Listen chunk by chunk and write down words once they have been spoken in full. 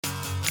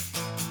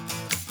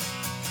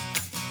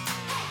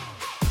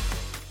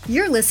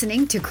You're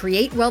listening to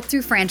Create Wealth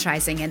Through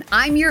Franchising, and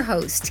I'm your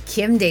host,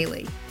 Kim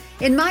Daly.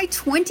 In my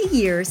 20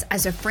 years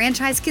as a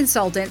franchise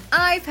consultant,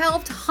 I've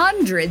helped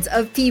hundreds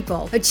of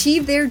people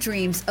achieve their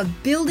dreams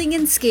of building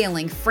and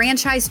scaling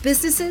franchise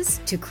businesses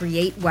to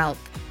create wealth.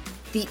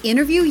 The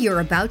interview you're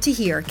about to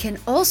hear can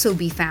also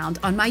be found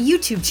on my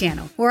YouTube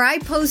channel, where I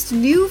post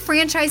new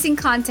franchising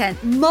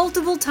content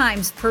multiple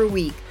times per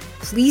week.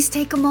 Please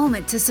take a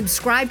moment to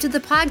subscribe to the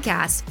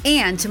podcast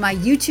and to my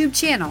YouTube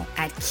channel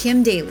at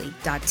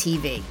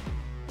kimdaly.tv.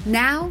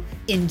 Now,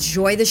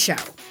 enjoy the show.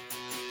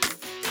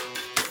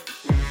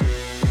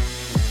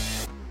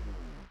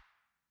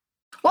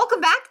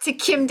 Welcome back to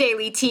Kim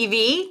Daly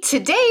TV.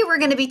 Today, we're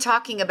going to be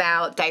talking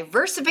about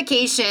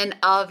diversification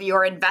of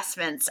your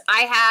investments.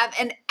 I have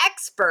an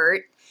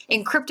expert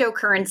in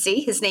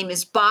cryptocurrency. His name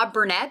is Bob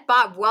Burnett.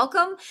 Bob,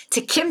 welcome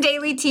to Kim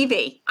Daly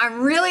TV.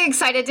 I'm really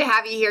excited to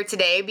have you here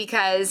today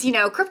because,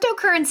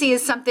 cryptocurrency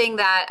is something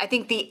that I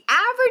think the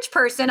average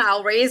person,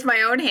 I'll raise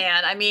my own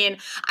hand.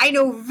 I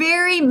know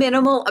very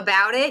minimal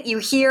about it. You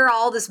hear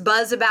all this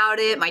buzz about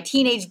it. My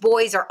teenage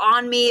boys are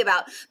on me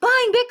about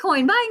buying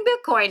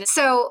Bitcoin.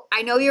 So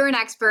I know you're an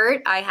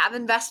expert. I have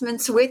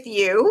investments with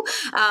you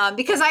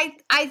because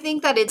I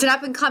think that it's an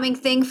up and coming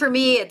thing for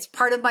me. It's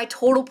part of my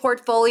total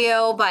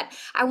portfolio, but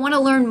I want to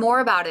learn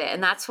more about it.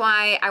 And that's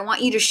why I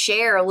want you to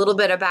share a little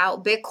bit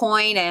about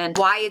Bitcoin and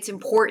why it's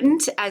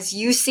important as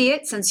you see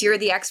it, since you're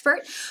the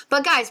expert.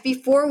 But guys,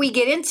 before we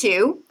get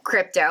into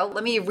crypto,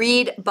 let me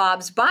read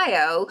Bob's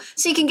bio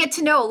so you can get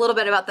to know a little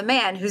bit about the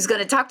man who's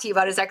going to talk to you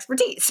about his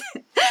expertise.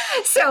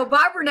 So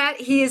Bob Burnett,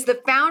 he is the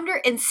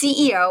founder and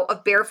CEO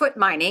of Barefoot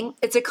Mining.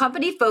 It's a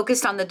company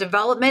focused on the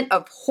development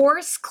of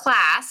horse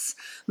class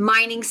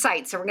mining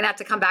sites. So we're going to have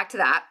to come back to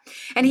that.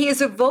 And he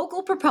is a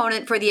vocal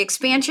proponent for the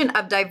expansion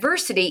of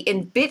diversity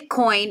in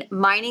Bitcoin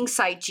mining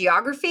site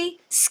geography,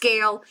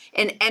 scale,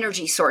 and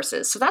energy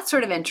sources. So that's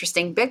sort of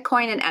interesting.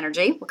 Bitcoin and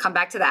energy. We'll come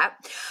back to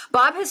that.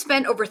 Bob has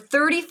spent over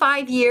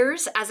 35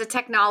 years as a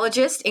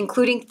technologist,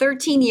 including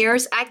 13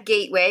 years at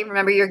Gateway.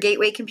 Remember your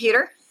Gateway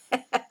computer?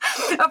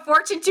 A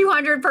Fortune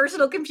 200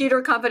 personal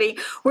computer company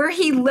where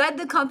he led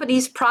the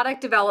company's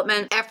product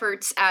development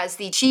efforts as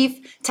the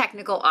chief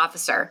technical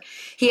officer.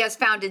 He has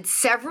founded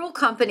several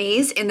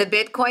companies in the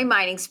Bitcoin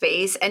mining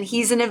space, and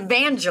he's an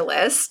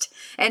evangelist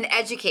and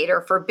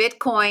educator for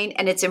Bitcoin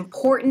and its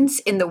importance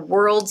in the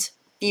world's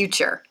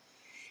future.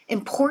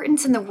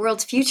 Importance in the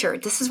world's future.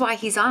 This is why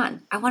he's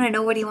on. I want to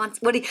know what he wants.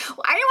 I want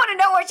to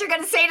know what you're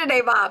going to say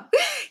today, Bob.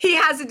 He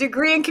has a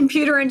degree in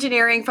computer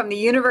engineering from the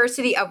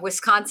University of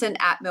Wisconsin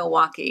at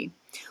Milwaukee.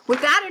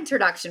 With that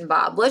introduction,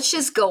 Bob, let's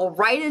just go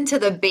right into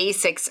the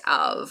basics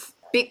of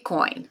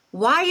Bitcoin.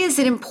 Why is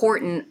it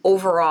important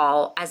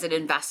overall as an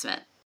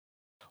investment?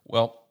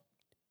 Well,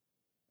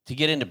 to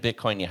get into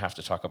Bitcoin, you have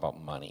to talk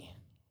about money.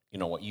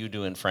 What you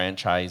do in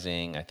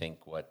franchising, I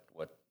think what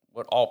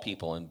all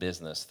people in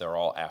business, they're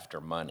all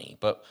after money.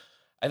 But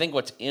I think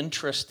what's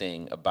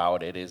interesting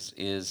about it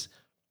is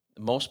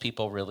most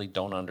people really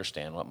don't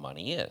understand what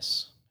money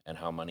is and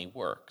how money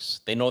works.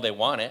 They know they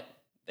want it.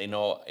 They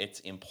know its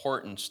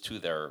importance to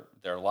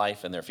their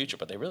life and their future,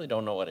 but they really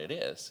don't know what it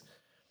is.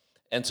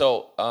 And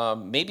so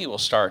maybe we'll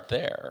start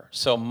there.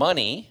 So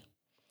money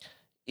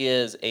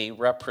is a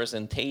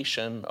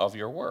representation of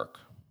your work.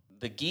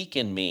 The geek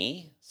in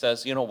me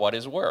says, what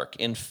is work?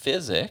 In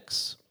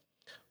physics,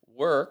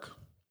 work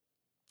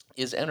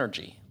is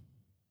energy.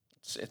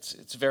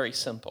 It's very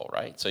simple,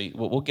 right? So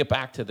we'll get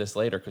back to this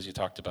later because you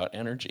talked about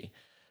energy.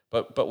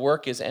 But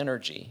work is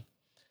energy.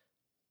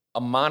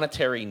 A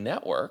monetary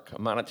network, a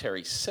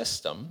monetary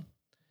system,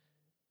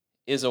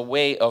 is a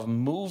way of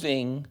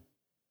moving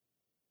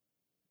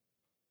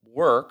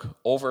work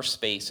over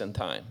space and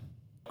time.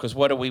 Because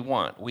what do we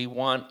want? We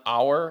want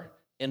our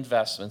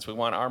investments, we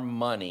want our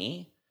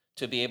money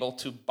to be able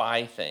to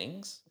buy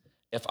things.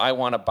 If I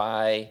want to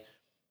buy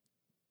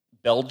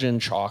Belgian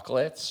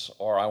chocolates,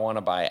 or I want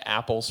to buy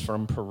apples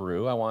from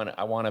Peru, I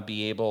want to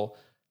be able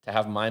to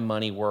have my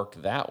money work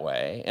that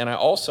way. And I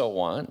also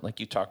want, like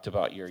you talked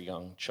about your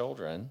young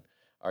children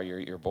or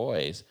your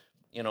boys,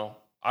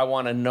 I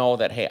want to know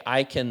that, hey,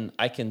 I can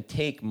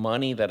take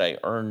money that I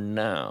earn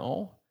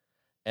now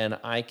and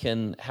I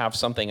can have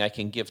something I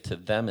can give to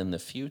them in the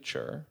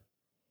future.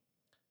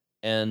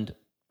 And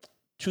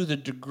to the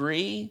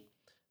degree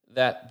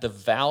that the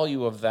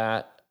value of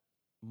that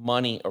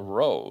money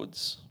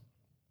erodes,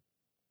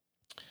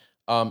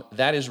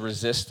 that is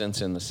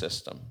resistance in the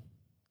system,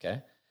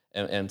 okay?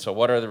 And so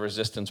what are the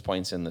resistance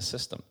points in the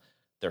system?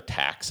 They're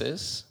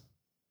taxes,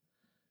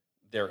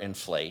 they're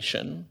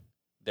inflation,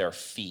 they're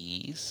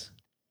fees,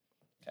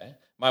 okay?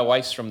 My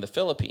wife's from the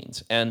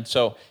Philippines, and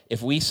so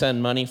if we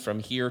send money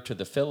from here to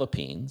the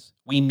Philippines,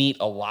 we meet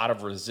a lot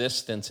of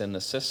resistance in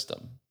the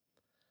system,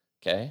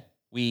 okay?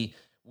 We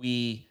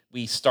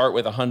start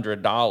with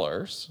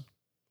 $100,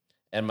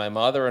 and my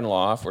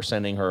mother-in-law, if we're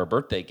sending her a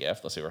birthday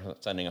gift, let's say we're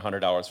sending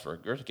 $100 for a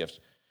birthday gift,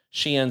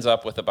 she ends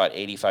up with about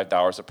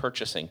 $85 of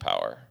purchasing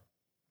power.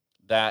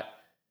 That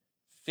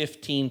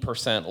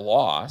 15%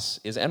 loss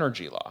is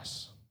energy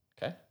loss,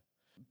 okay?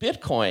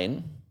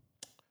 Bitcoin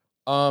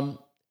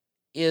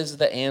is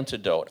the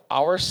antidote.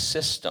 Our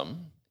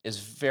system is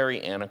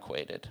very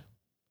antiquated,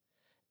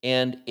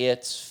 and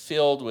it's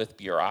filled with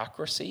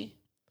bureaucracy.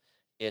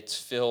 It's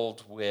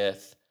filled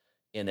with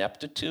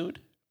ineptitude.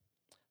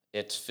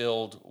 It's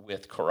filled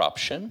with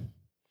corruption,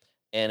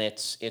 and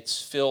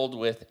it's filled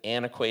with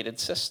antiquated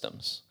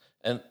systems.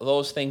 And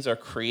those things are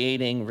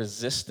creating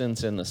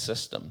resistance in the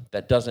system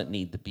that doesn't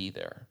need to be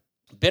there.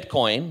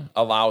 Bitcoin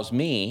allows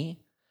me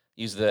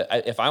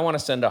if I want to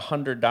send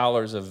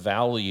 $100 of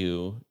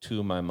value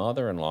to my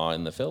mother-in-law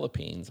in the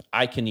Philippines,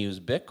 I can use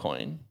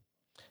Bitcoin,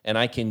 and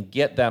I can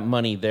get that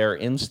money there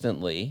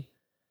instantly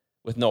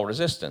with no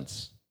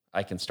resistance.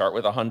 I can start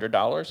with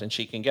 $100, and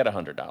she can get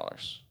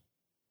 $100.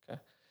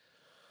 Okay.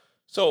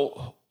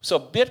 So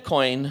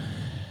Bitcoin,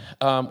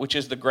 which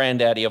is the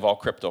granddaddy of all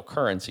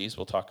cryptocurrencies,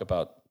 we'll talk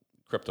about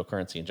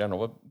cryptocurrency in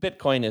general, but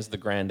Bitcoin is the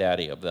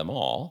granddaddy of them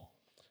all.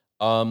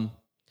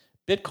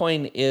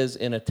 Bitcoin is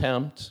an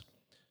attempt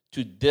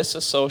to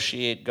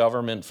disassociate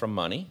government from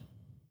money,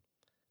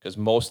 because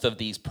most of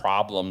these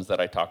problems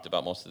that I talked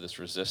about, most of this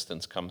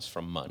resistance comes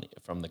from money,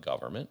 from the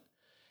government.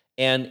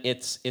 And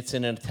it's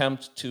an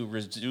attempt to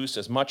reduce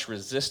as much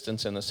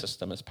resistance in the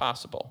system as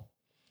possible.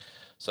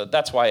 So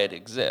that's why it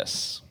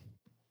exists.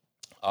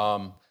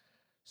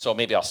 So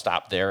maybe I'll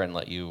stop there and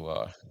let you...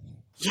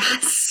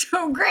 Yes,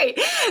 so great.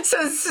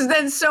 So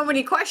then so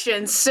many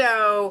questions.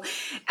 So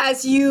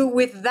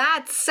with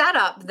that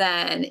setup,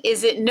 then,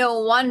 is it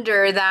no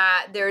wonder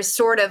that there's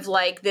sort of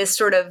like this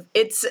sort of,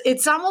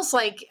 it's almost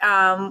like,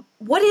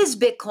 what is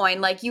Bitcoin?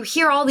 Like, you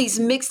hear all these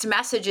mixed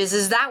messages.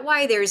 Is that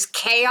why there's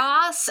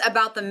chaos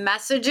about the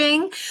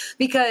messaging?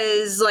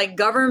 Because like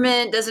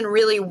government doesn't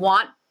really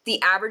want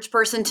the average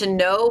person to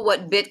know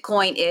what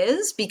Bitcoin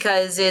is,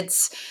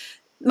 because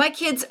my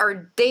kids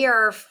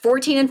are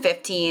 14 and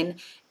 15,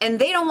 and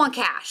they don't want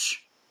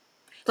cash.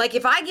 Like,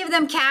 if I give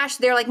them cash,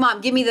 they're like, Mom,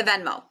 give me the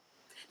Venmo.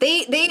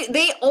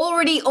 They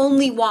already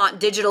only want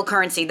digital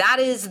currency. That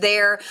is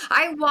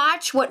I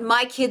watch what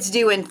my kids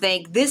do and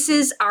think, this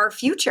is our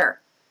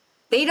future.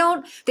 They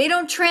don't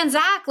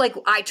transact like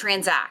I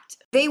transact.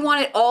 They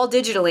want it all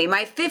digitally.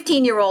 My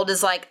 15-year-old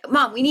is like,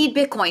 Mom, we need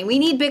Bitcoin. We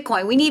need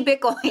Bitcoin. We need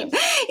Bitcoin.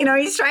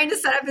 He's trying to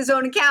set up his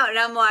own account. And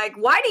I'm like,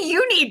 why do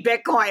you need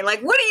Bitcoin?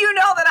 Like, what do you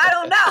know that I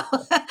don't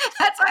know?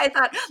 That's why I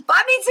thought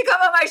Bob needs to come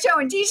on my show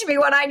and teach me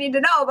what I need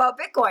to know about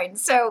Bitcoin.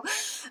 So,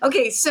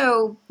 okay,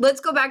 so let's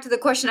go back to the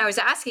question I was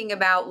asking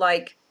about,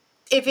 like,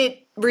 if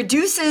it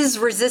reduces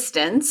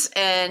resistance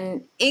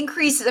and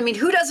increases,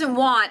 who doesn't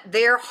want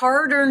their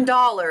hard-earned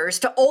dollars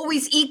to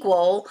always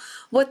equal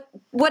what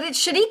it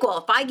should equal?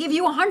 If I give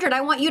you 100,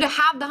 I want you to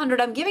have the 100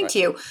 I'm giving to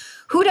you.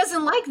 Who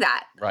doesn't like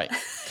that? Right.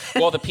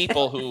 Well, the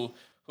people who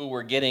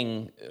were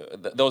getting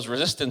those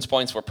resistance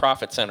points were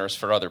profit centers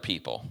for other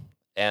people.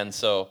 And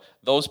so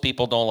those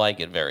people don't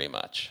like it very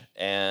much.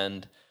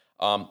 And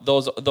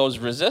those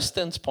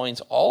resistance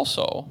points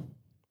also,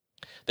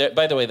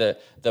 by the way,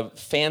 the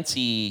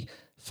fancy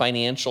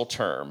financial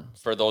term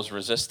for those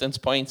resistance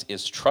points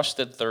is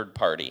trusted third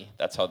party.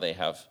 That's how they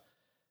have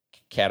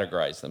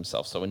categorized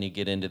themselves. So when you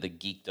get into the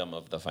geekdom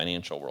of the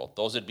financial world,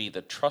 those would be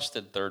the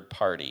trusted third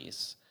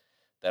parties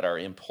that are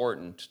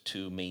important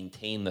to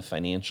maintain the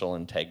financial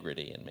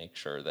integrity and make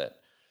sure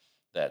that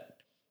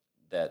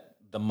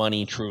the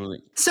money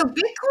truly... So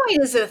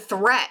Bitcoin is a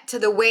threat to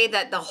the way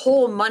that the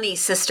whole money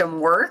system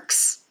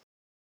works?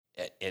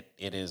 It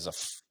is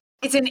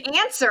It's an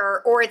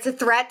answer, or it's a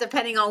threat,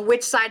 depending on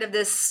which side of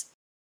this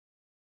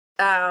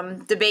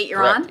debate you're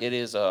correct. on? It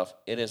is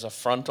a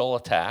frontal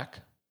attack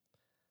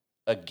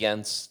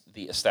against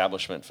the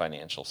establishment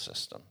financial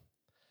system.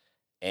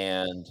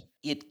 And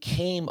it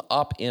came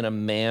up in a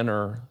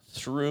manner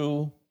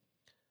through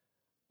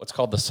what's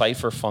called the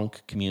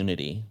cypherpunk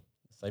community,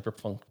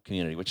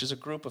 which is a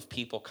group of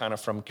people kind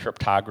of from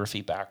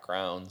cryptography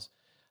backgrounds,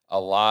 a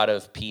lot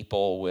of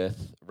people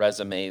with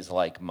resumes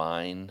like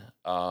mine,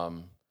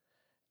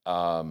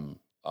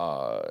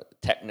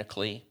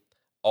 technically,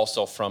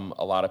 also from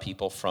a lot of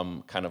people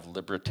from kind of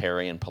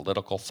libertarian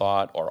political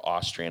thought or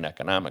Austrian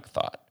economic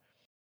thought.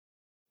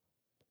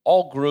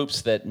 All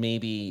groups that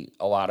maybe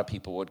a lot of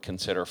people would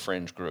consider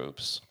fringe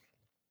groups.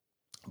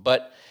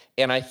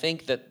 And I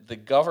think that the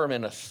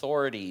government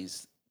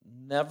authorities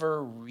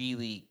never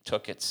really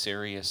took it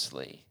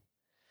seriously.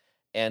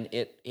 And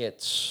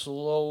it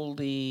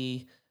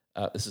slowly,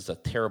 this is a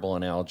terrible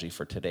analogy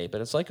for today,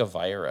 but it's like a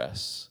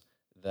virus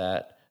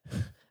that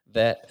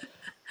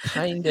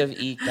kind of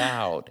eked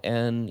out.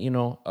 And,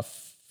 a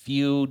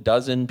few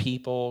dozen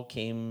people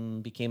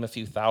became a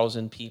few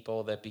thousand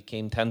people, that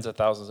became tens of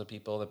thousands of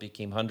people, that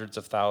became hundreds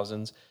of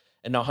thousands,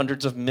 and now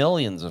hundreds of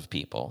millions of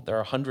people. There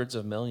are hundreds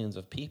of millions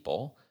of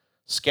people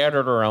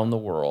scattered around the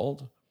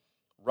world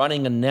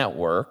running a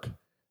network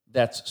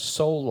that's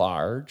so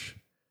large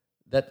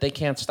that they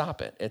can't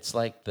stop it. It's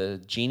like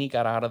the genie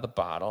got out of the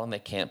bottle and they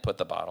can't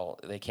put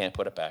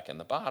it back in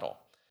the bottle.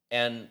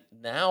 And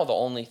now the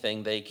only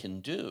thing they can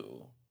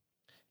do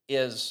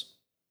is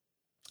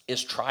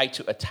try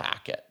to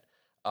attack it.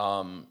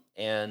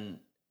 And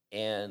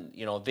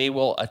they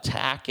will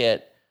attack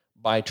it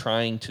by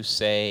trying to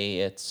say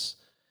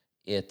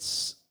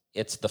it's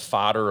the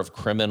fodder of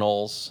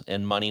criminals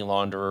and money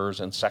launderers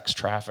and sex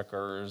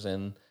traffickers,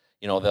 and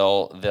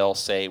they'll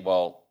say,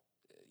 well,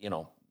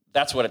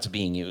 that's what it's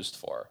being used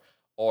for,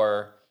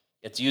 or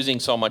it's using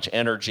so much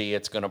energy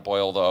it's going to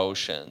boil the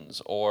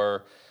oceans,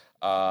 or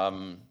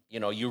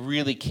you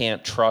really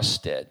can't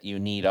trust it. You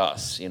need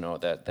us,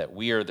 that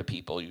we are the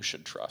people you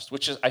should trust,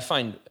 which is, I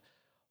find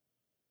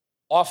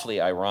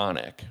awfully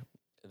ironic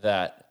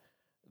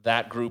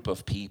that group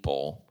of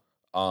people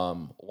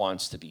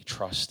wants to be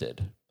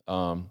trusted.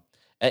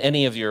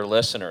 Any of your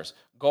listeners,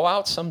 go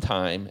out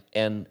sometime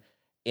and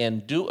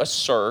do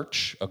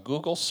a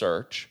Google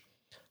search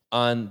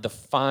on the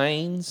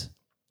fines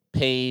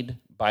paid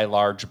by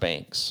large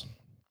banks.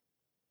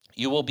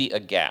 You will be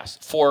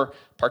aghast for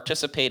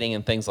participating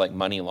in things like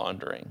money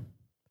laundering.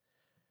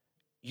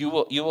 You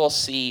will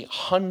see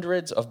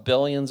hundreds of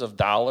billions of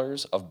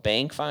dollars of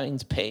bank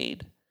fines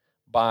paid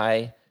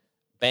by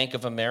Bank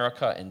of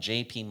America and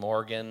JP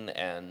Morgan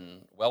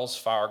and Wells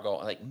Fargo,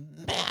 like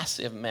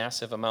massive,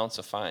 massive amounts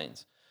of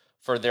fines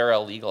for their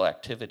illegal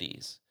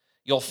activities.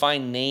 You'll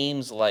find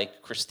names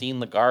like Christine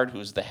Lagarde,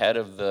 who's the head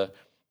of the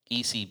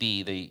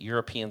ECB, the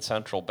European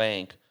Central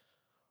Bank,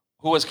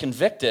 who was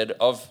convicted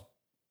of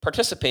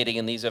participating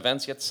in these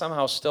events, yet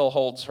somehow still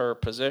holds her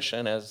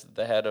position as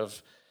the head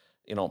of,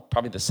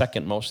 probably the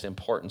second most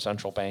important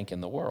central bank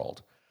in the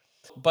world.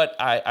 But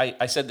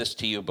I said this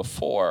to you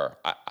before.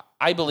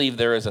 I believe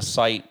there is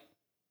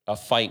a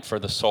fight for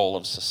the soul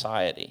of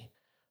society.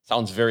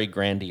 Sounds very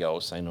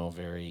grandiose, I know,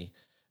 very,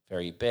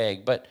 very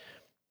big. But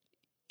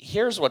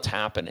here's what's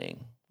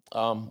happening.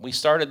 We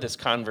started this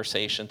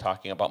conversation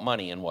talking about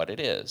money and what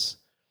it is.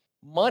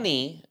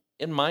 Money,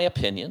 in my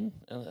opinion,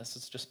 and this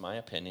is just my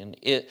opinion,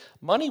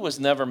 money was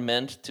never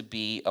meant to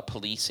be a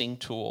policing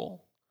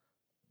tool.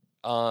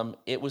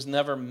 It was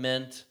never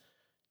meant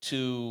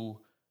to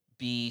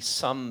be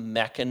some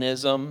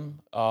mechanism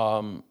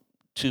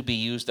to be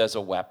used as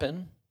a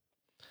weapon.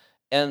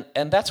 And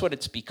that's what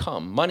it's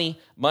become.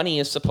 Money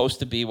is supposed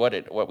to be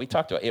what we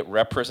talked about. It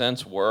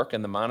represents work,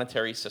 and the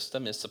monetary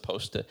system is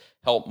supposed to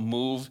help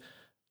move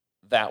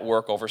that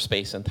work over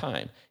space and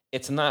time.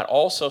 It's not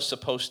also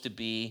supposed to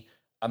be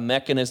a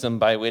mechanism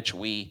by which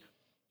we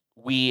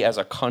as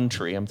a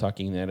country, I'm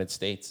talking the United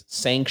States,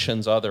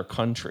 sanctions other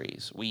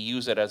countries. We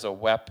use it as a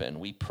weapon.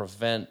 We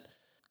prevent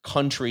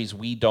countries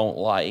we don't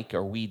like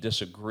or we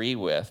disagree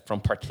with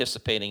from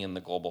participating in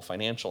the global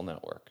financial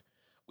network.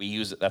 We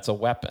use it, that's a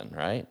weapon,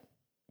 right?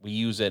 We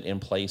use it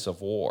in place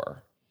of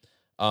war.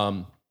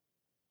 And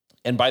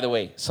by the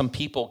way, some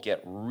people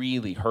get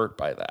really hurt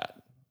by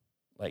that.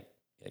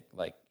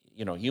 Like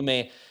you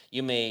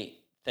may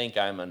think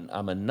I'm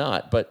a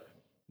nut, but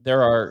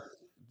there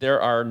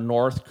are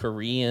North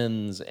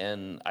Koreans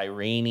and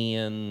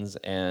Iranians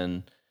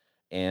and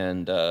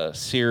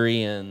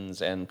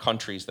Syrians and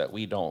countries that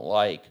we don't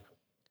like,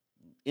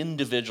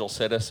 individual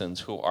citizens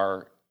who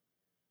are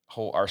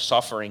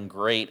suffering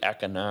great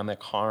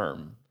economic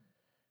harm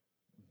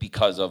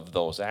because of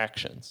those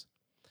actions.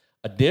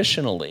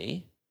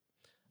 Additionally,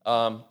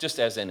 just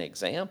as an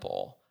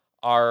example,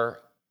 our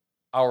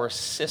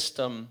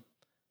system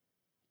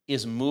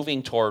is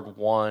moving toward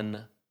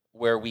one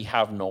where we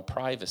have no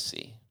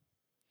privacy.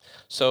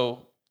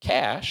 So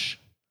cash,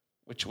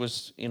 which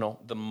was,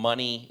 the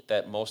money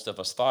that most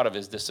of us thought of,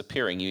 is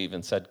disappearing. You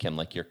even said, Kim,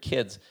 like your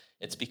kids,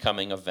 it's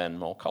becoming a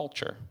Venmo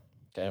culture,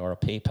 okay, or a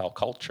PayPal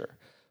culture,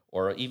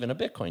 or even a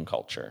Bitcoin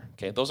culture.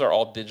 Okay, those are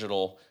all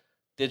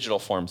digital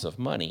forms of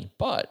money.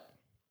 But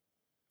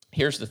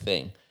here's the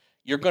thing.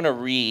 You're going to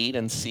read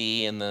and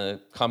see in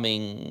the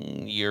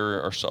coming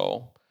year or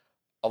so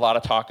a lot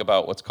of talk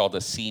about what's called a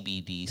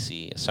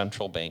CBDC, a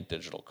central bank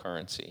digital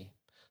currency.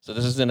 So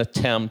this is an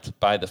attempt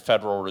by the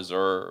Federal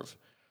Reserve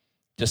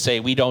to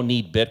say we don't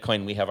need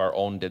Bitcoin, we have our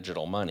own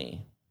digital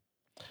money.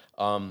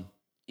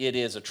 It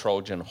is a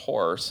Trojan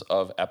horse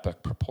of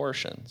epic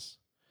proportions.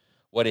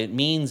 What it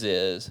means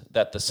is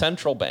that the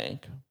central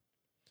bank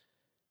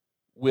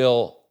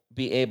will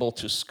be able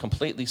to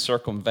completely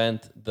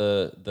circumvent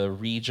the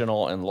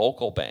regional and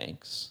local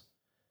banks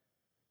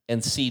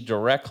and see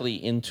directly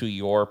into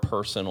your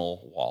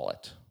personal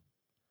wallet.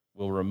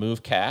 We'll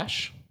remove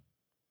cash.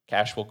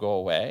 Cash will go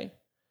away.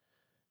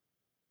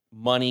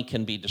 Money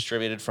can be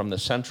distributed from the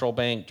central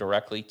bank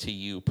directly to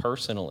you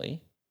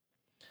personally.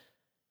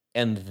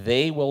 And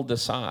they will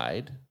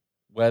decide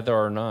whether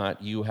or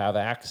not you have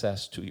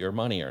access to your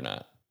money or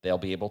not. They'll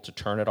be able to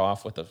turn it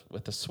off with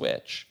a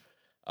switch.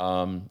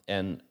 And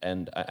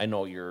I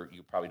know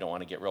you probably don't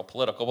want to get real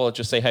political. Well, let's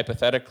just say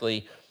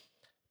hypothetically,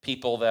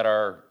 people that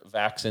are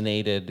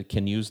vaccinated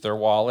can use their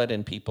wallet,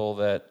 and people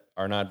that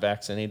are not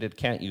vaccinated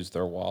can't use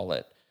their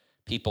wallet.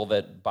 People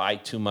that buy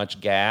too much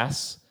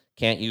gas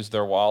can't use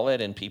their wallet,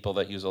 and people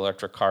that use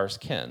electric cars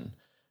can.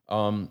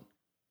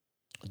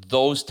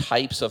 Those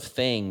types of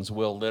things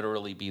will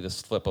literally be the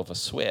flip of a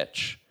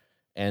switch,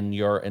 and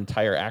your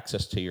entire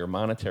access to your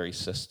monetary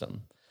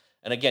system.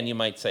 And again, you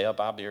might say, "Oh,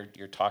 Bob,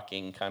 you're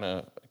talking kind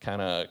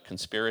of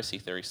conspiracy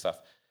theory stuff."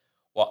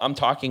 Well, I'm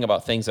talking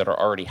about things that are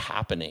already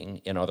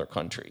happening in other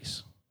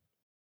countries.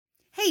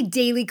 Hey,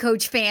 Daily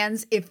Coach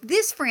fans, if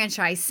this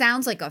franchise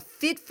sounds like a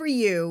fit for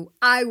you,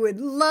 I would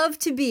love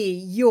to be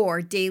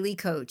your Daily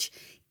Coach.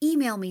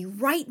 Email me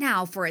right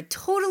now for a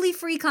totally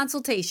free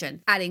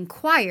consultation at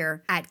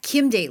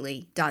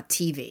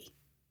inquire@kimdaly.tv.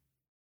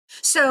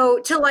 So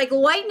to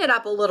lighten it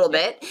up a little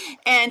bit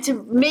and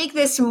to make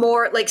this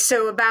more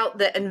so about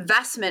the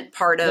investment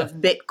part of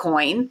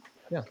Bitcoin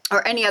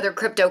or any other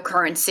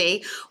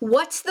cryptocurrency,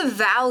 what's the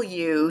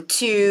value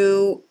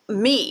to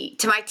me,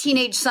 to my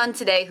teenage son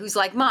today who's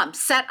like, Mom,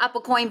 set up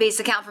a Coinbase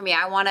account for me.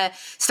 I want to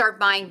start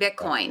buying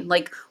Bitcoin.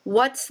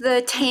 What's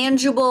the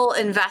tangible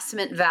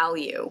investment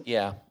value?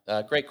 Yeah,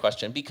 great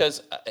question,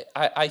 because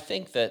I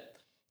think that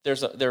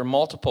there are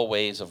multiple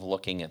ways of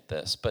looking at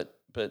this, but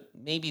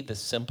maybe the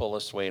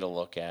simplest way to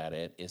look at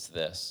it is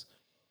this.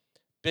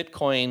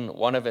 Bitcoin,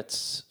 one of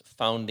its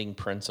founding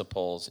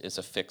principles is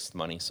a fixed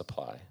money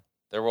supply.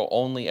 There will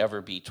only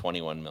ever be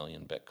 21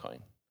 million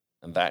Bitcoin,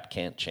 and that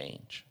can't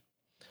change.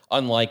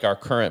 Unlike our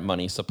current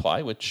money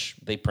supply, which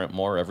they print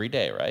more every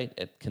day, right?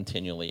 It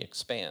continually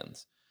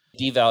expands.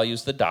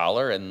 Devalues the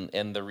dollar,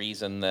 and the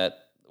reason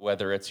that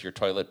whether it's your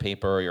toilet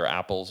paper or your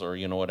apples or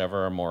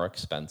whatever are more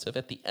expensive,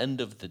 at the end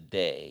of the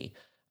day,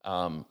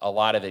 a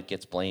lot of it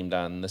gets blamed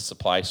on the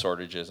supply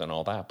shortages and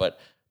all that, but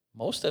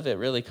most of it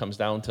really comes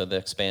down to the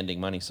expanding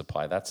money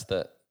supply. That's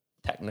the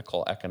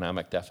technical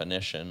economic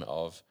definition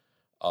of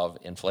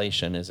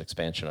inflation, is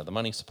expansion of the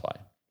money supply.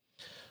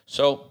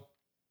 So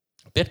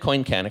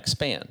Bitcoin can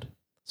expand.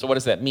 So what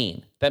does that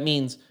mean? That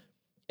means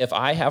if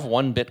I have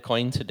 1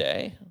 Bitcoin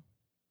today,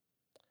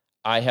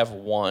 I have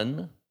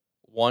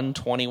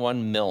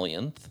 1/121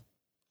 millionth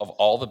of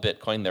all the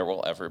Bitcoin there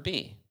will ever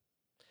be.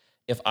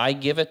 If I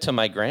give it to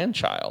my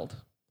grandchild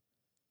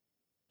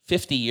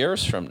 50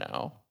 years from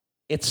now,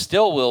 it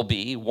still will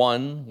be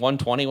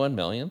 1/121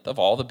 millionth of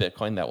all the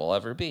Bitcoin that will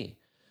ever be.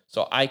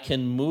 So I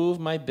can move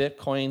my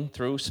Bitcoin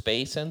through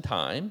space and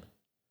time,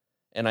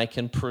 and I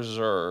can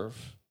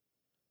preserve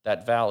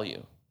that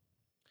value.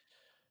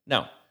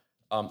 Now,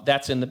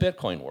 that's in the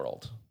Bitcoin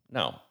world.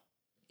 Now,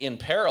 in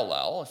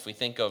parallel, if we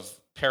think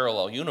of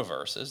parallel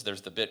universes,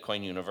 there's the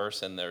Bitcoin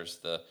universe and there's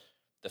the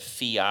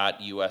fiat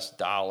US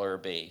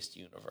dollar-based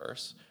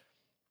universe.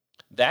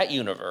 That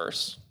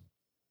universe,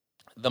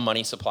 the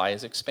money supply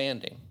is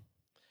expanding.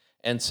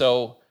 And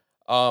so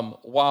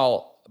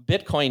while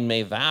Bitcoin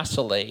may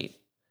vacillate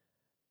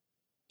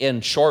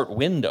in short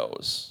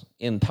windows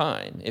in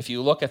time, if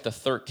you look at the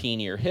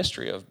 13-year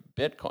history of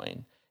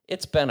Bitcoin,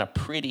 it's been a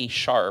pretty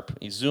sharp,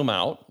 you zoom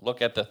out, look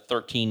at the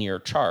 13-year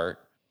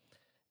chart,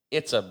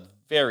 it's a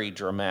very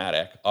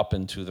dramatic up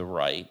and to the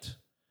right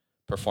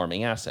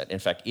performing asset. In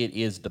fact, it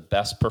is the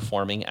best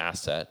performing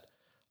asset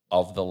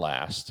of the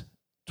last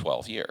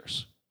 12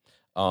 years.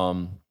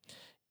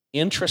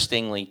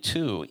 Interestingly,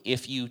 too,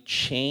 if you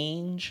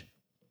change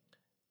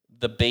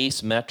the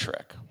base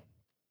metric,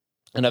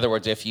 in other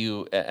words, if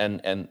you,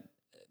 and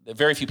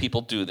very few people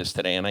do this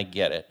today, and I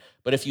get it,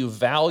 but if you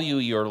value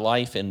your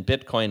life in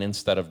Bitcoin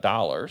instead of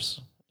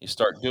dollars, you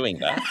start doing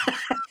that,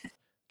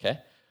 okay?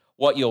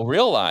 What you'll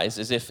realize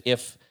is if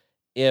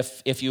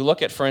you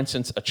look at, for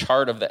instance, a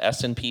chart of the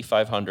S&P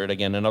 500,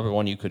 again, another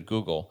one you could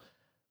Google,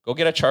 go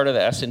get a chart of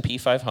the S&P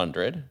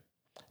 500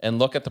 and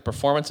look at the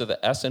performance of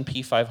the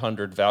S&P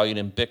 500 valued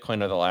in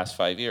Bitcoin over the last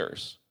 5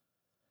 years.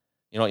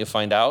 You know what you'll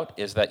find out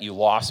is that you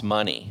lost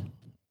money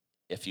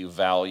if you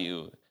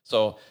value.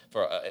 So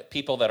for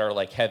people that are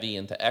heavy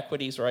into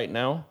equities right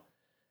now,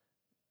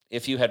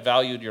 if you had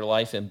valued your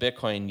life in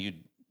Bitcoin,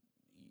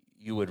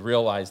 you would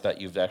realize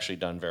that you've actually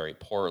done very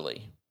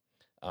poorly.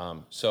 I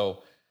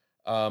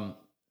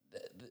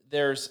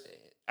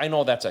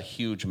know that's a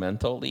huge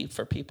mental leap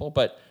for people,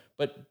 but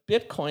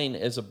Bitcoin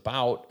is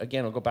about,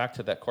 again, I'll go back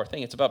to that core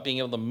thing. It's about being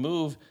able to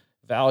move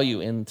value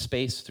in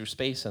space through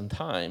space and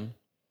time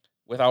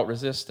without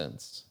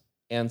resistance.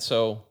 And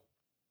so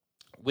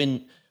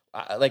when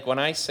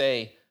I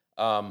say,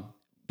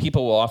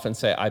 people will often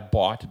say, I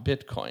bought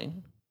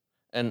Bitcoin.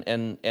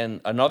 And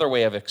another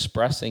way of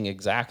expressing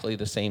exactly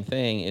the same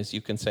thing is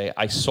you can say,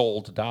 I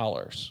sold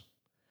dollars.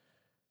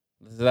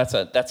 That's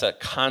a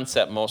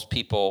concept most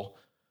people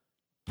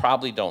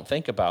probably don't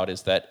think about,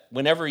 is that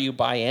whenever you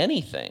buy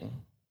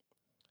anything,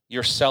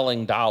 you're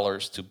selling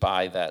dollars to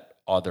buy that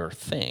other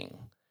thing.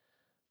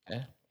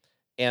 Okay?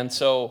 And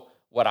so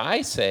what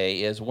I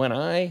say is, when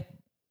I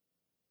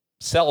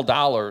sell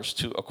dollars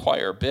to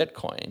acquire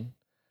Bitcoin,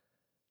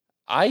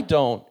 I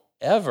don't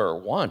ever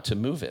want to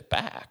move it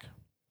back.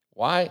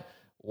 Why?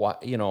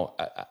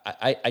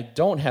 I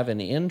don't have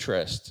any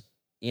interest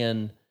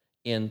in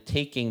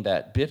taking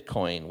that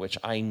Bitcoin, which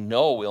I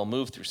know will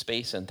move through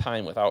space and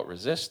time without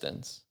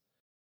resistance,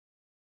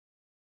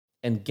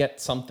 and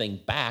get something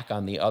back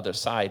on the other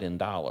side in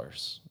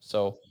dollars.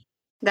 So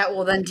that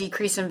will then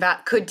decrease in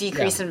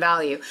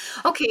value.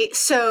 Okay,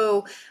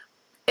 so,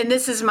 and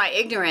this is my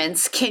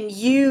ignorance, can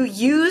you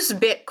use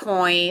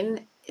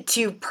Bitcoin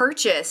to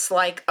purchase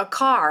a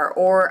car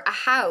or a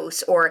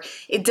house, or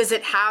does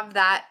it have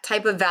that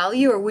type of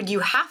value, or would you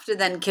have to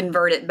then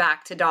convert it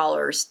back to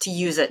dollars to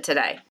use it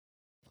today?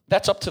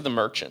 That's up to the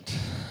merchant.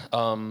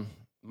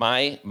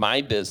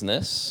 my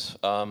business,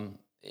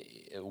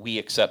 we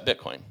accept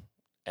Bitcoin,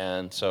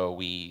 and so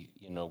we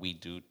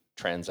do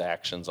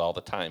transactions all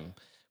the time.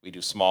 We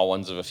do small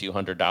ones of a few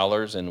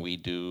 $100s, and we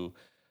do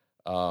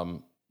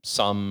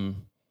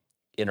some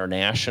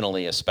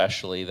internationally,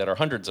 especially, that are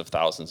hundreds of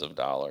thousands of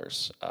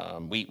dollars.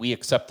 We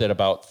accepted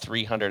about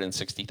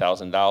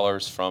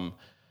 $360,000 from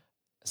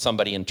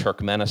somebody in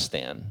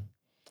Turkmenistan,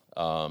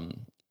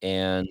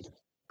 and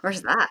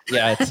Where's that?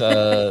 yeah,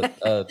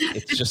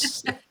 it's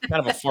just kind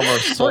of a former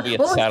What Soviet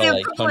was the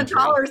satellite equivalent country.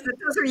 dollars?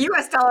 Those are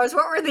U.S. dollars.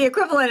 What were the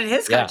equivalent in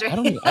his Yeah,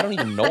 country? I don't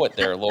even know what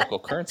their local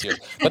currency is.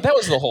 But that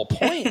was the whole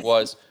point,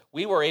 was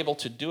we were able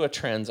to do a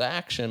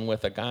transaction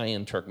with a guy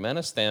in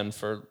Turkmenistan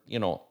for,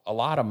 a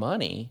lot of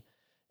money,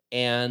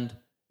 and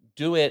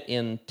do it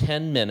in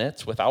 10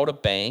 minutes without a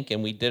bank,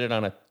 and we did it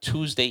on a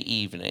Tuesday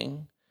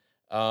evening.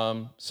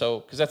 Because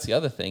that's the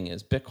other thing,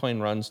 is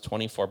Bitcoin runs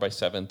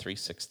 24/7,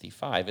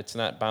 365. It's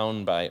not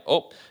bound by,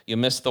 you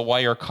missed the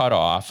wire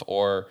cutoff,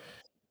 or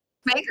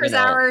Baker's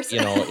hours.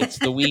 it's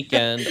the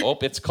weekend.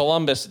 It's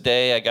Columbus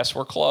Day. I guess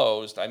we're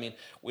closed. I mean,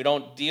 we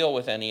don't deal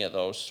with any of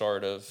those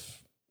sort of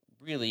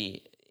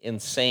really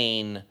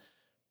insane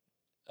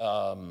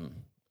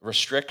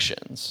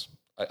restrictions.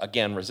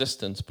 Again,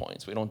 resistance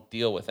points. We don't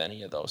deal with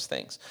any of those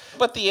things.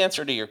 But the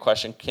answer to your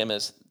question, Kim,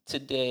 is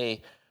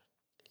today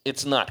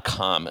it's not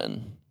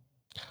common.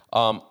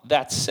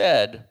 That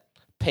said,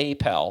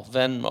 PayPal,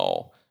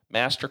 Venmo,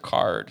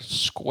 MasterCard,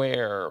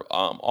 Square,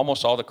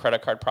 almost all the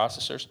credit card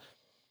processors,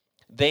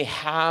 they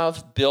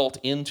have built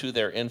into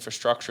their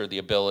infrastructure the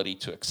ability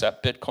to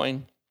accept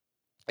Bitcoin.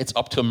 It's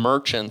up to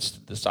merchants to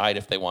decide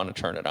if they want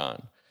to turn it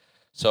on.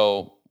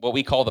 So what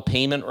we call the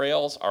payment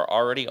rails are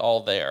already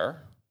all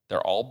there.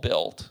 They're all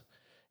built.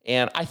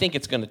 And I think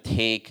it's going to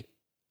take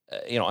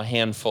a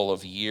handful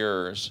of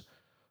years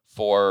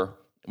for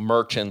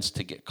merchants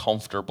to get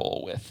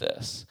comfortable with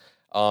this.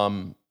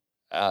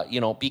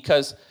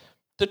 Because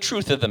the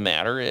truth of the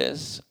matter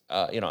is,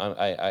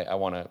 I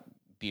want to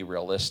be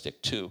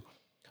realistic too.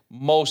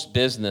 Most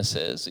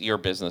businesses, your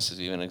business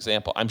is even an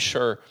example, I'm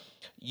sure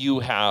you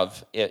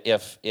have,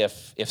 if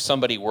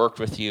somebody worked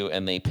with you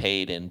and they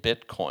paid in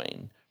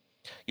Bitcoin,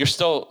 you're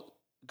still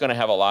going to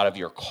have a lot of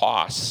your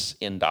costs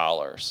in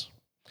dollars.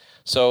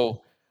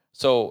 So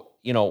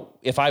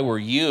if I were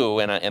you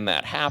and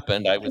that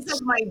happened, I would. This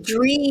is my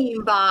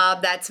dream,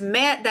 Bob. That's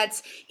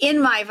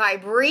in my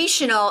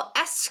vibrational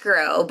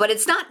escrow, but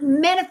it's not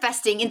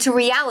manifesting into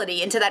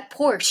reality, into that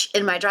Porsche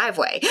in my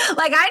driveway.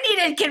 Like, I need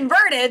it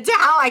converted to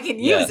how I can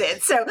use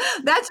it. So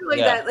that's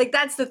really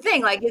that's the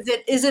thing. Like, is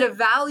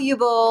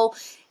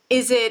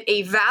it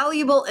a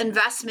valuable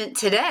investment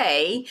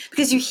today?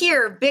 Because you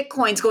hear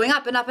Bitcoin's going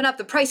up and up and up,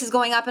 the price is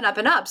going up and up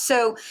and up.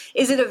 So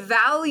is it a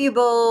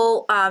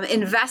valuable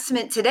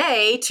investment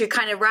today, to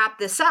kind of wrap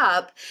this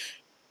up?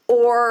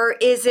 Or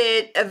is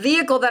it a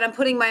vehicle that I'm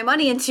putting my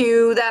money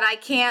into that I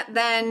can't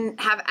then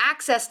have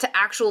access to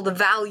the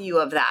value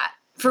of that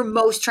for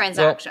most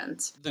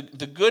transactions? Well,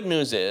 the good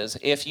news is,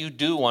 if you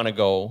do want to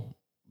go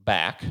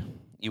back,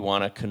 you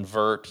want to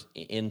convert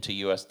into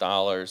US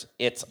dollars,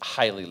 it's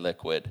highly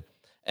liquid.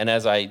 And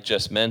as I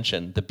just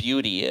mentioned, the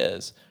beauty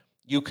is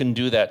you can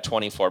do that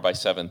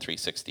 24/7,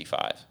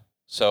 365.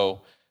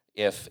 So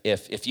if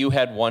you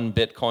had 1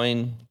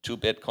 Bitcoin, 2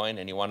 Bitcoin,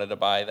 and you wanted to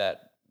buy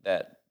that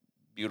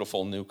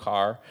beautiful new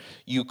car,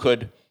 you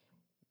could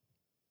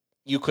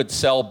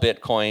sell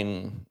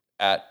Bitcoin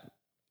at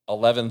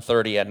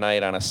 11:30 at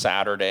night on a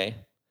Saturday,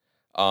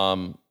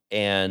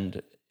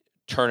 and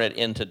turn it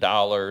into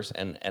dollars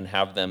and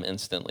have them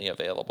instantly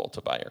available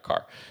to buy your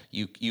car.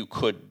 You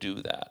could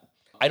do that.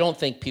 I don't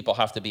think people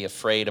have to be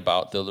afraid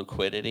about the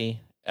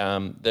liquidity.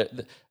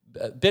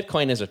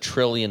 Bitcoin is $1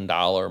 trillion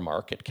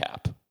market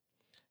cap.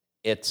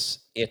 It's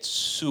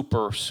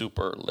super,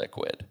 super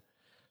liquid.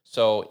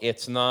 So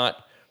it's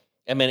not,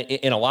 I mean,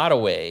 in a lot of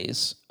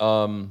ways,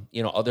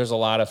 there's a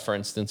lot of, for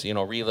instance,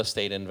 real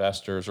estate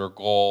investors or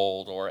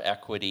gold or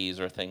equities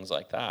or things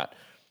like that.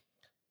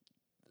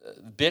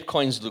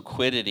 Bitcoin's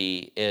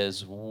liquidity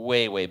is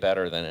way, way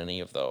better than any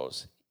of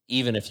those,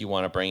 even if you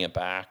want to bring it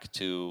back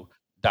to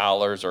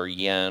dollars or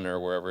yen or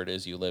wherever it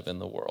is you live in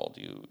the world.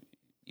 You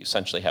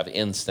essentially have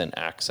instant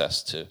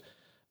access to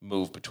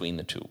move between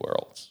the two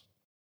worlds.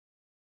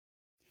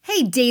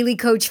 Hey, Daily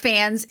Coach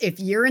fans, if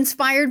you're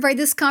inspired by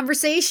this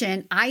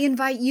conversation, I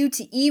invite you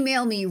to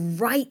email me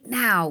right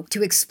now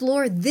to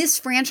explore this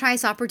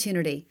franchise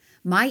opportunity.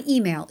 My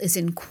email is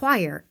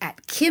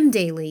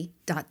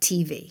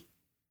inquire@kimdaly.tv.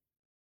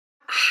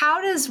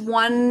 How does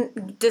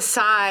one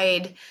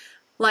decide,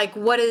 like,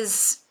 what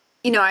is,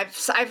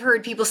 I've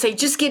heard people say,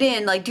 just get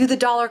in, like, do the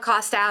dollar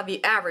cost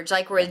average,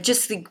 like, we're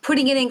just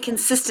putting it in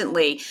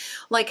consistently.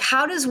 Like,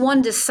 how does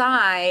one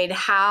decide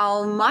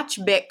how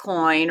much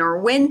Bitcoin or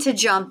when to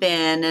jump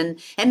in,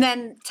 and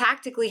then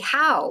tactically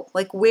how?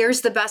 Like, where's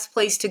the best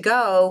place to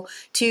go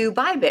to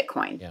buy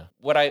Bitcoin? Yeah.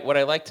 What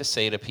I like to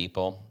say to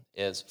people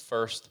is,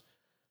 first,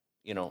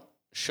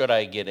 should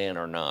I get in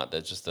or not?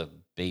 That's just a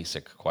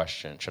basic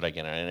question. Should I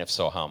get in? And if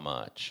so, how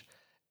much?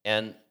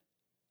 And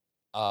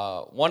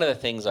one of the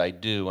things I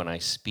do when I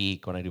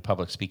speak, when I do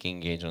public speaking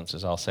engagements,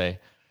 is I'll say,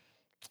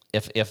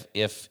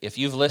 if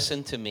you've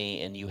listened to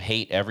me and you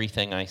hate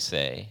everything I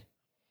say,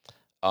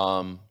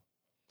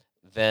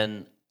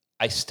 then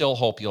I still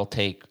hope you'll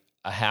take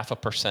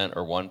 0.5%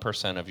 or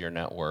 1% of your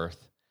net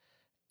worth,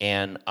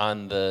 and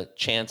on the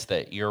chance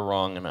that you're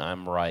wrong and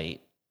I'm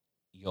right,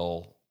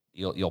 you'll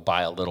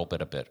buy a little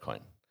bit of Bitcoin.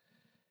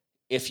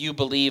 If you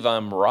believe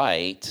I'm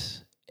right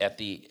at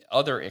the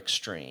other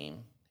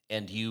extreme,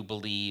 and you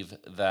believe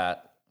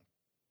that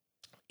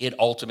it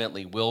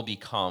ultimately will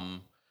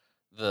become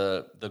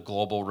the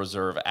global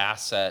reserve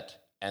asset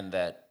and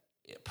that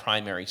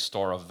primary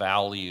store of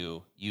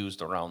value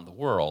used around the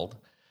world,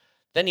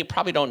 then you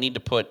probably don't need to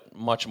put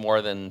much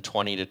more than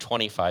 20 to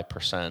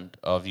 25%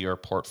 of your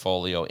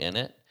portfolio in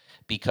it,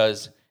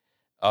 because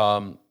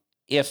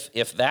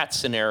if that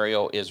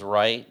scenario is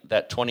right,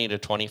 that 20 to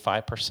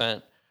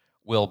 25%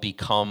 will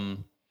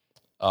become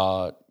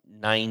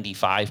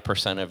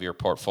 95% of your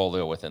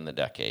portfolio within the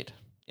decade.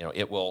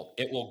 It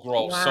will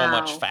grow so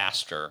much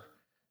faster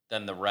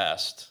than the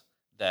rest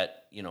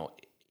that you don't.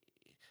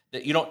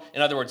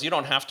 In other words, you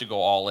don't have to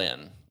go all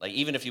in. Like,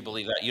 even if you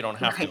believe that, you don't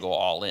have to go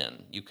all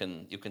in. You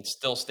can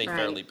still stay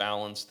fairly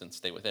balanced and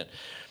stay within.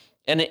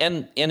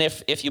 And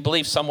if you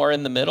believe somewhere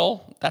in the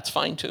middle, that's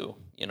fine too.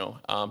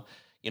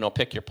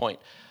 Pick your point.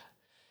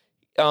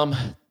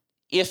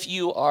 If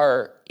you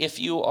are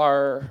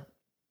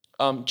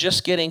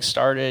just getting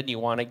started, you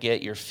want to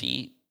get your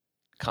feet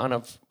kind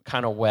of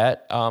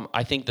wet,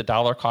 I think the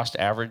dollar cost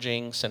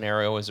averaging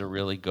scenario is a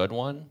really good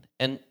one.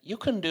 And you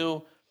can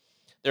do,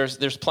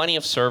 there's plenty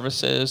of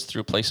services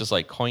through places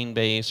like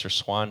Coinbase or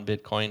Swan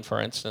Bitcoin,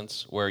 for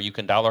instance, where you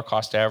can dollar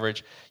cost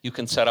average. You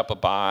can set up a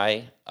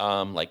buy,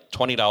 like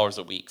 $20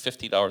 a week,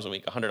 $50 a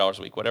week, $100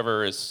 a week,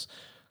 whatever is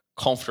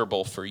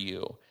comfortable for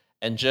you,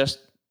 and just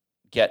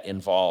get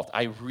involved.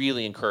 I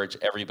really encourage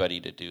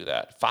everybody to do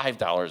that.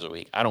 $5 a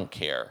week, I don't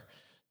care.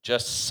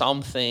 Just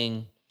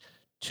something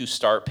to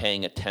start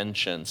paying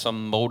attention,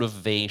 some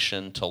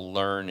motivation to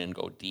learn and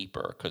go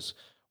deeper, because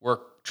we're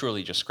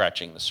truly just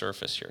scratching the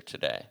surface here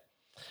today.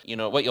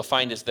 What you'll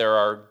find is there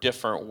are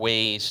different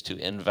ways to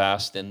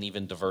invest and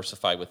even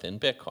diversify within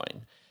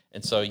Bitcoin.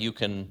 And so you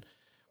can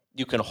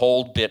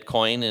hold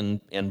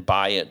Bitcoin and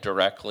buy it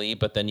directly,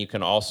 but then you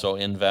can also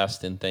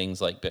invest in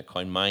things like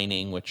Bitcoin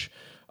mining, which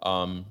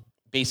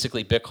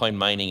basically Bitcoin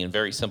mining in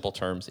very simple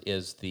terms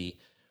is the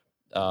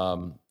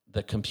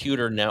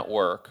computer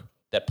network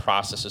that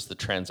processes the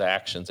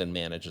transactions and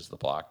manages the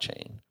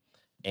blockchain.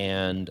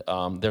 And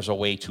there's a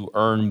way to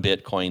earn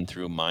Bitcoin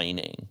through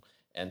mining.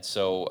 And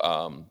so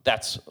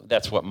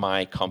that's what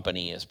my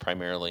company is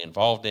primarily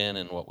involved in,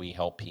 and what we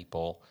help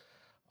people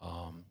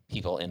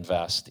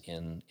invest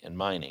in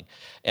mining.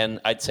 And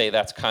I'd say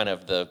that's kind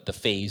of the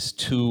phase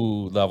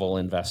 2 level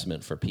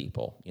investment for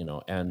people,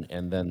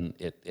 and then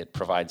it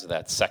provides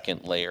that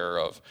second layer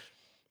of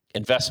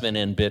investment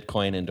in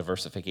Bitcoin and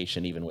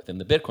diversification even within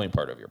the Bitcoin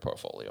part of your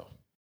portfolio.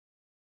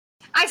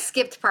 I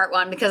skipped part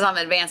 1 because I'm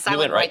advanced. I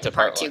went right to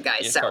part 2,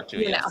 guys. Yes, so part 2,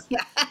 yes.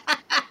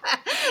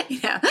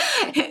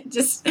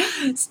 Just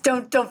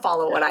don't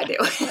follow what I do.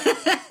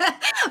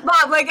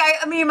 Bob,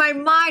 my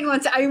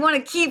mind I want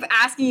to keep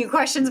asking you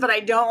questions, but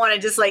I don't want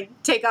to just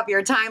take up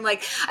your time.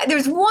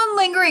 There's one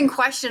lingering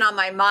question on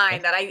my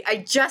mind that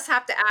I just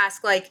have to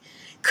ask.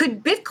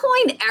 Could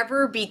Bitcoin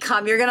ever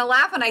become, you're going to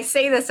laugh when I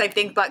say this, I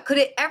think, but could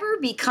it ever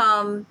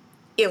become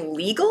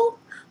illegal?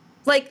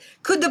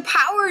 Could the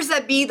powers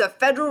that be, the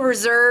Federal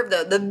Reserve,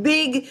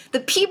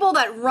 the people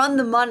that run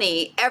the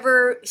money,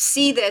 ever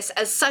see this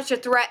as such a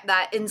threat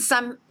that in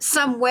some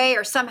way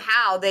or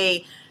somehow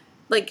they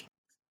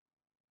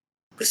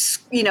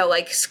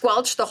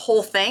squelch the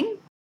whole thing?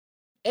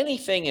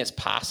 Anything is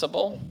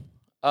possible,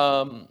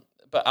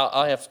 but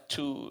I'll have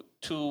two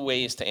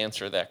ways to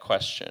answer that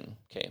question.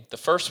 Okay, the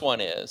first one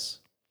is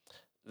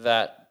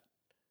that,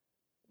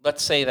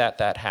 let's say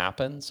that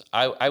happens.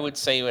 I would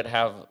say it would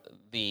have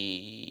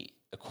the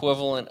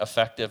equivalent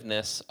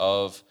effectiveness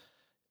of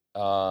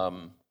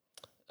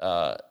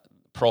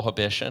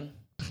prohibition.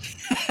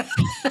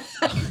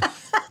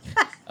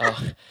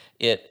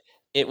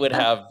 It would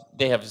have,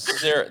 they have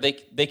zero,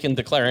 they can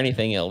declare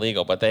anything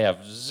illegal, but they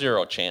have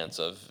zero chance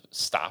of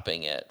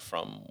stopping it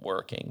from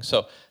working.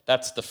 So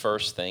that's the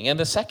first thing. And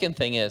the second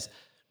thing is,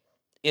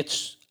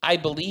 I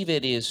believe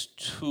it is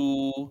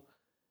too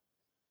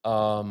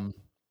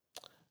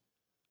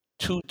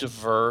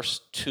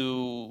diverse.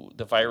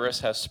 The virus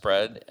has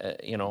spread.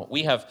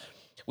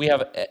 We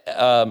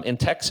have in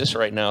Texas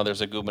right now,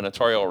 there's a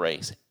gubernatorial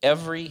race.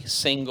 Every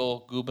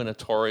single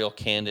gubernatorial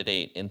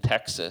candidate in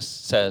Texas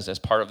says, as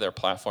part of their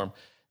platform,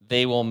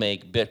 they will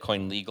make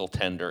Bitcoin legal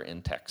tender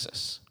in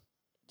Texas.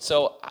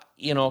 So,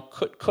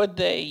 could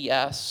they?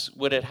 Yes.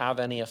 Would it have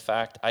any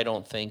effect? I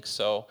don't think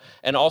so.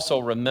 And also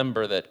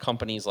remember that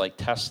companies like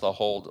Tesla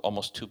hold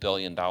almost $2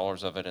 billion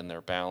of it in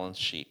their balance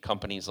sheet.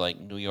 Companies like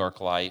New York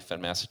Life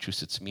and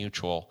Massachusetts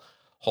Mutual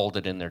hold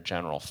it in their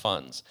general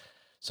funds.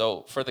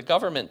 So for the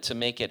government to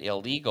make it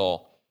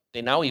illegal,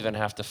 they now even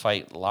have to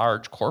fight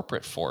large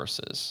corporate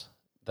forces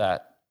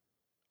that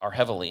are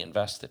heavily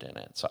invested in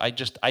it. So I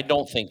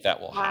don't think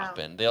that will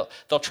happen.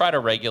 They'll try to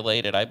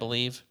regulate it, I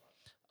believe,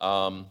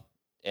 and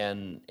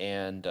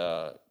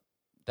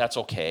that's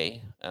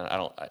okay. And I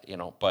don't,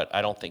 but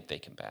I don't think they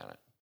can ban it.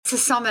 To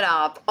sum it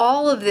up,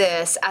 all of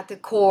this at the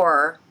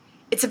core,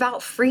 it's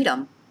about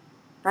freedom,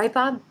 right,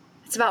 Bob?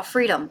 It's about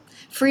freedom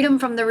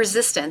from the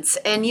resistance.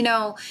 And,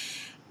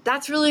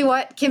 that's really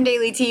what Kim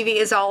Daly TV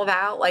is all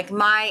about. Like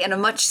in a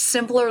much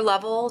simpler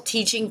level,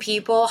 teaching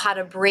people how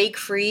to break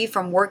free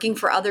from working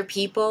for other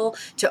people,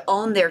 to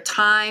own their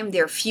time,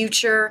 their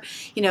future,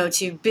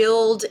 to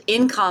build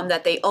income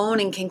that they own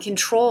and can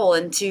control,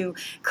 and to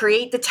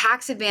create the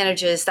tax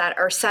advantages that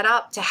are set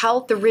up to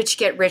help the rich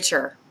get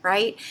richer,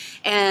 right?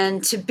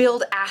 And to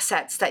build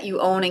assets that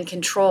you own and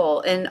control.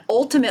 And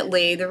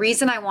ultimately, the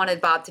reason I wanted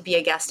Bob to be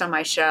a guest on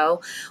my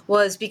show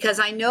was because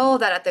I know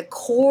that at the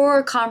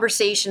core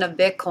conversation of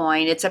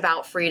Bitcoin, it's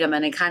about freedom,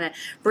 and to kind of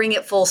bring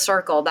it full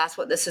circle. That's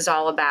what this is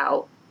all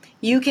about.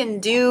 You can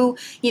do,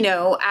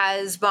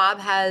 as Bob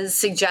has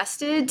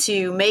suggested,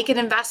 to make an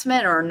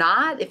investment or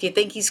not if you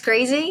think he's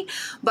crazy.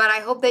 But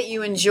I hope that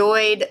you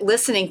enjoyed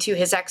listening to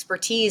his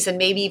expertise and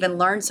maybe even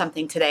learned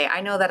something today.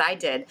 I know that I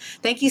did.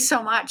 Thank you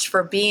so much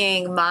for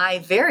being my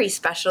very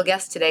special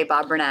guest today,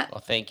 Bob Burnett. Well,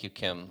 thank you,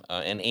 Kim.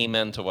 And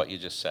amen to what you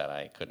just said.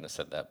 I couldn't have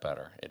said that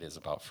better. It is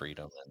about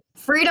freedom.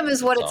 Freedom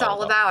is what it's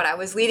all about. I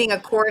was leading a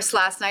course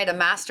last night, a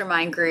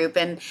mastermind group,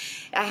 and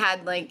I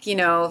had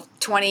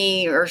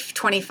 20 or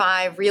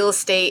 25 real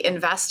estate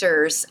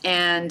investors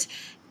and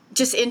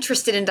just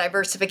interested in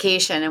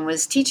diversification, and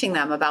was teaching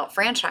them about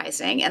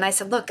franchising. And I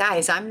said, look,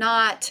 guys, I'm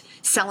not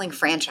selling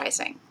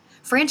franchising.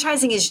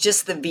 Franchising is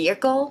just the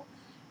vehicle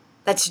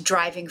that's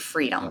driving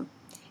freedom.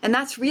 And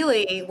that's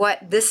really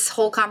what this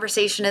whole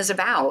conversation is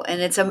about.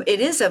 And it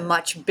is a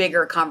much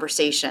bigger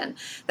conversation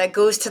that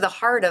goes to the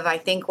heart of, I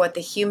think, what the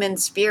human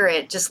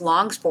spirit just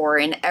longs for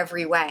in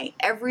every way.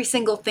 Every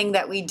single thing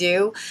that we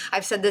do,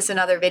 I've said this in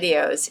other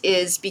videos,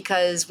 is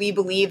because we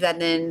believe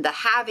that in the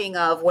having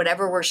of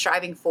whatever we're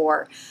striving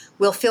for,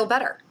 we'll feel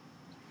better.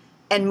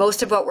 And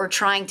most of what we're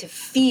trying to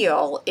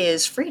feel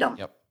is freedom.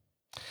 Yep.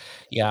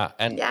 Yeah.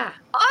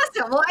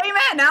 Awesome. Well,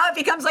 amen. Now it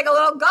becomes like a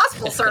little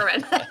gospel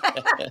sermon.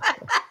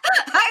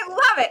 I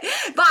love it.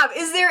 Bob,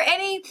 is there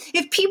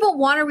if people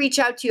want to reach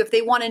out to you, if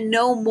they want to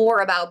know more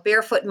about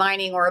Barefoot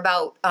Mining or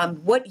about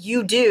what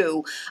you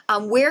do,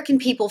 where can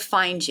people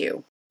find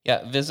you?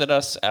 Yeah, visit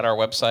us at our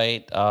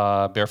website,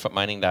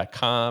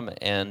 barefootmining.com.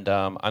 And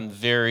I'm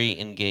very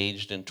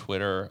engaged in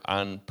Twitter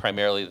on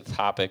primarily the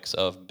topics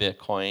of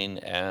Bitcoin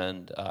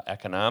and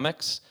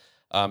economics.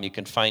 You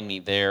can find me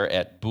there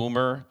at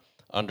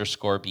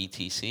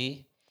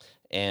boomer_BTC.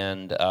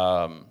 And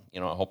I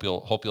hope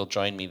you'll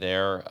join me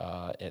there.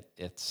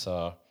 It's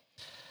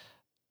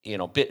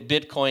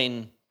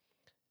Bitcoin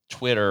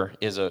Twitter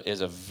is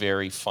a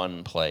very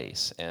fun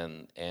place,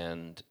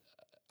 and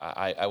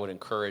I would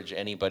encourage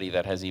anybody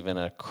that has even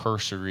a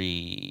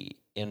cursory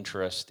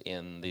interest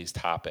in these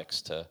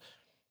topics to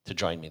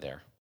join me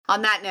there.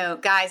 On that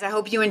note, guys, I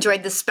hope you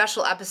enjoyed this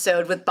special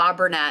episode with Bob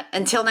Burnett.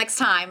 Until next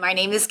time, my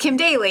name is Kim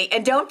Daly,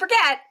 and don't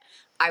forget,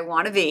 I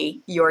want to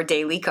be your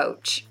daily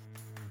coach.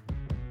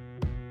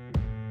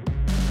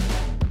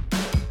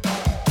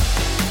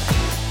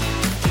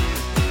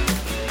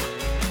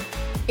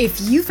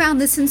 If you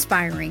found this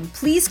inspiring,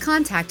 please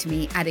contact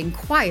me at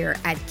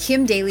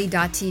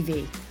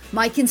inquire@kimdaly.tv.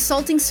 My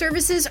consulting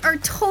services are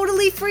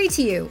totally free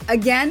to you.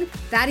 Again,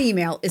 that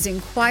email is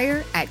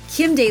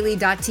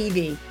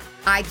inquire@kimdaly.tv.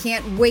 I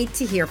can't wait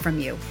to hear from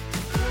you.